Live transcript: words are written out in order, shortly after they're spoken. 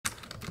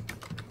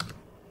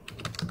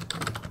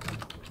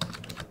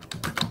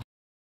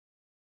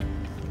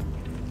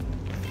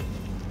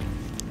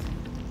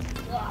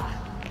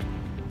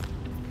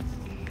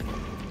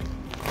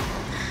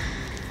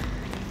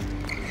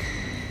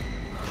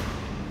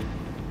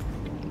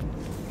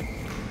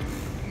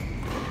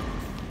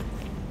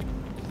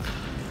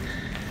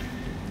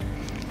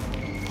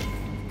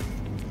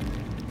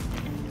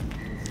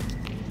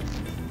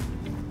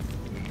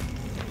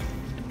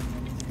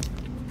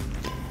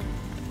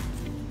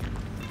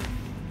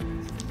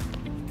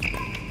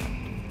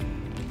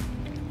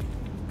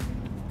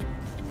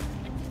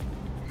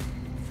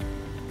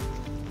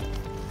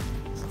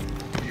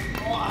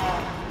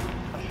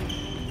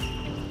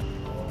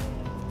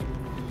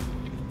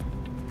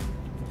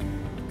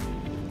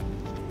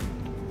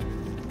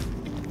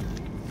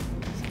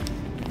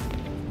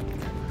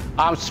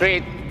Arm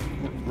straight.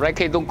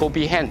 Racket don't go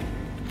behind.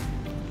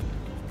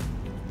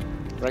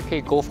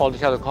 Racket go for the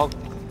shuttlecock.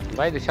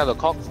 Right, the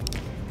shuttlecock.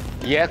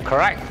 Yeah,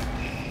 correct.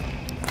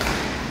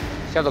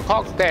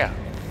 Shuttlecock there.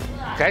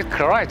 That's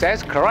correct.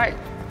 That's correct.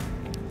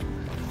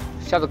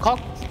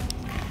 Shuttlecock.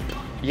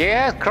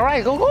 Yeah,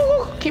 correct. Go, go,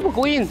 go. Keep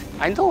going.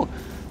 I know.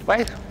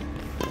 Right.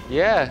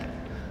 Yeah.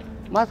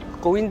 Must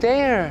go in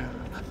there.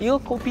 You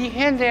go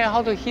behind there.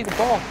 How to hit the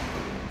ball?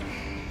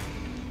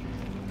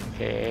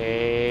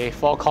 Okay.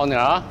 4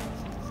 corner.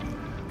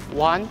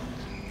 1.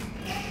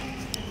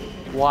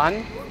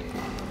 1.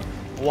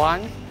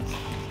 1.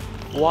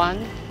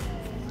 1.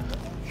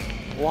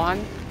 1.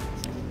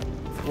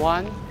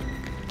 1.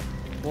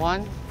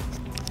 1.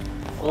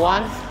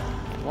 1.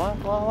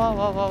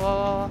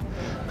 1.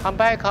 Come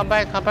back, come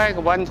back, come back.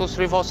 1, 2,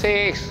 3, 4,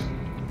 6.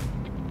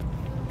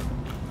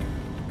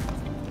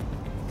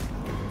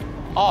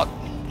 Out.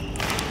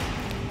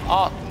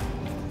 Out.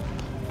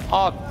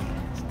 Out.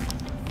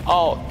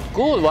 Out.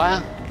 Good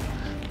one.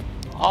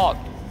 Out.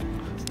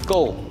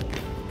 Go.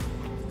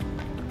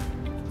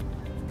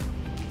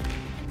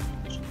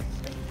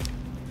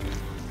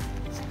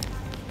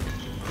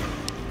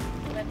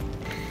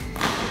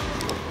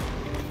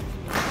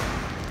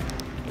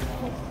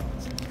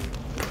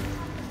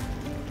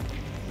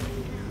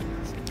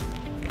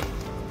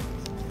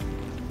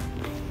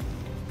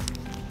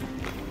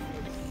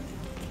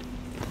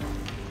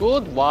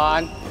 Good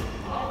one.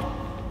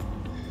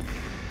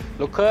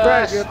 Lucas.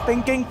 Brad, you're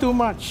thinking too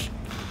much.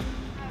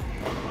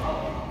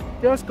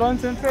 Just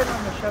concentrate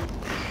on the shot.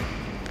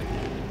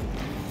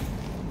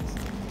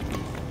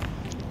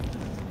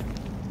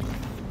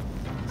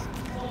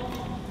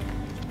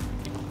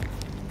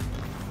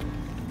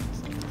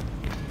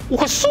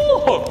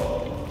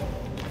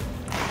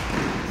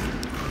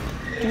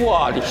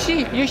 Wow, you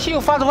see how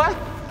fast one?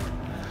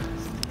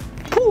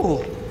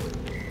 Pooh.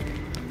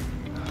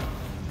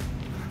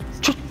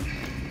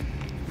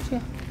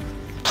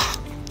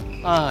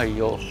哎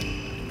呦，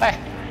哎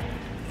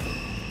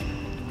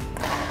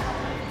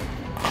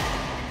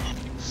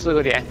，4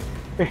个点。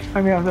哎，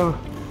还没有是不？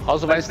好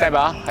是 one step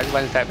啊，还是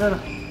one step？ 对了。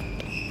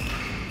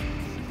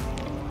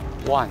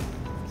1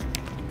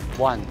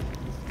 1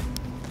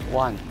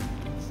 1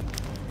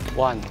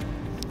 1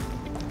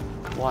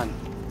 1。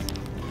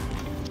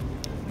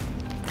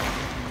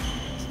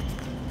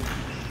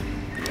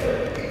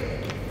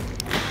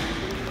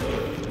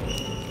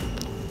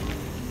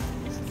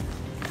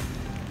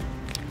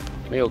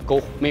没有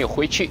勾，没有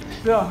回去。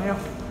是啊，没有。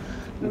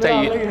你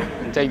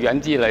在原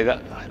地来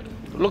的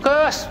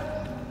 ，Lucas。